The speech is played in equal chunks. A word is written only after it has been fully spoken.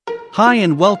Hi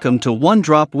and welcome to One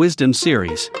Drop Wisdom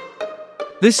series.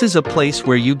 This is a place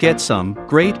where you get some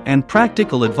great and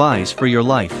practical advice for your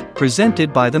life,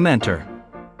 presented by the mentor.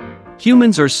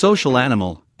 Humans are social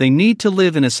animal, they need to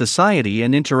live in a society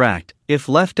and interact. If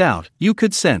left out, you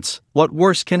could sense what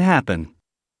worse can happen.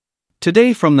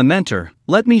 Today from the mentor,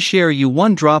 let me share you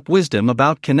one drop wisdom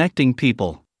about connecting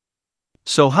people.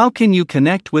 So how can you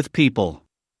connect with people?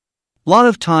 Lot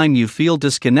of time you feel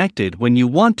disconnected when you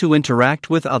want to interact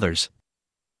with others.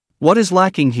 What is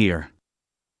lacking here?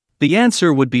 The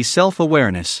answer would be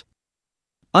self-awareness.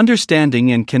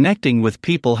 Understanding and connecting with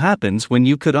people happens when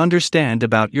you could understand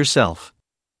about yourself.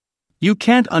 You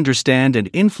can't understand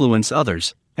and influence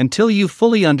others until you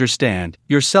fully understand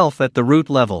yourself at the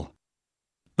root level.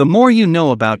 The more you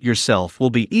know about yourself will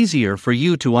be easier for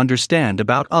you to understand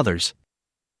about others.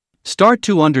 Start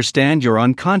to understand your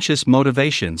unconscious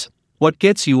motivations. What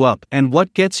gets you up and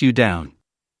what gets you down?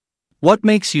 What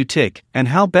makes you tick and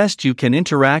how best you can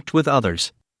interact with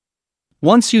others?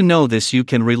 Once you know this, you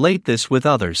can relate this with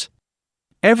others.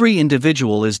 Every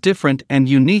individual is different and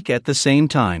unique at the same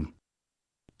time.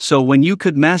 So when you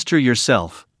could master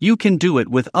yourself, you can do it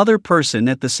with other person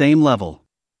at the same level.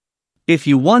 If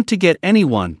you want to get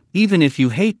anyone, even if you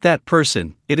hate that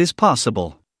person, it is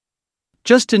possible.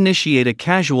 Just initiate a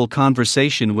casual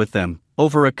conversation with them,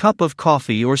 over a cup of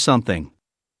coffee or something.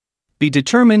 Be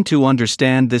determined to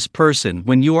understand this person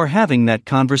when you are having that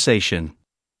conversation.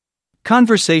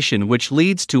 Conversation which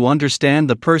leads to understand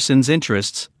the person's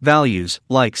interests, values,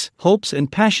 likes, hopes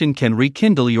and passion can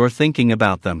rekindle your thinking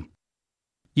about them.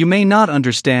 You may not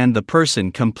understand the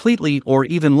person completely or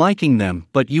even liking them,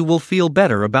 but you will feel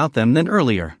better about them than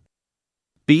earlier.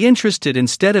 Be interested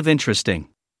instead of interesting.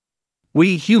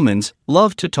 We humans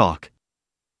love to talk.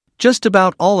 Just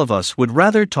about all of us would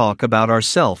rather talk about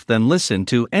ourselves than listen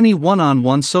to any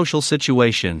one-on-one social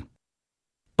situation.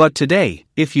 But today,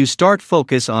 if you start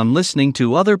focus on listening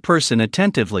to other person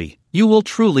attentively, you will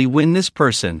truly win this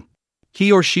person.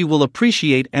 He or she will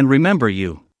appreciate and remember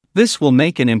you. This will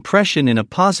make an impression in a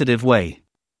positive way.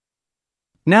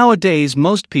 Nowadays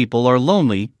most people are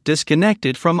lonely,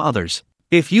 disconnected from others.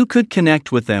 If you could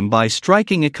connect with them by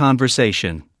striking a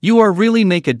conversation, you are really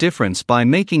make a difference by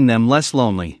making them less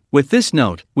lonely. With this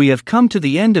note, we have come to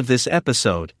the end of this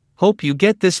episode. Hope you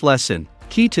get this lesson.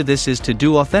 Key to this is to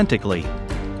do authentically.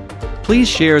 Please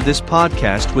share this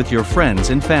podcast with your friends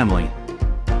and family.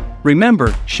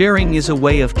 Remember, sharing is a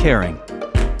way of caring.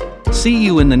 See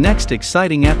you in the next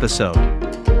exciting episode.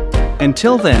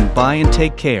 Until then, bye and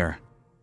take care.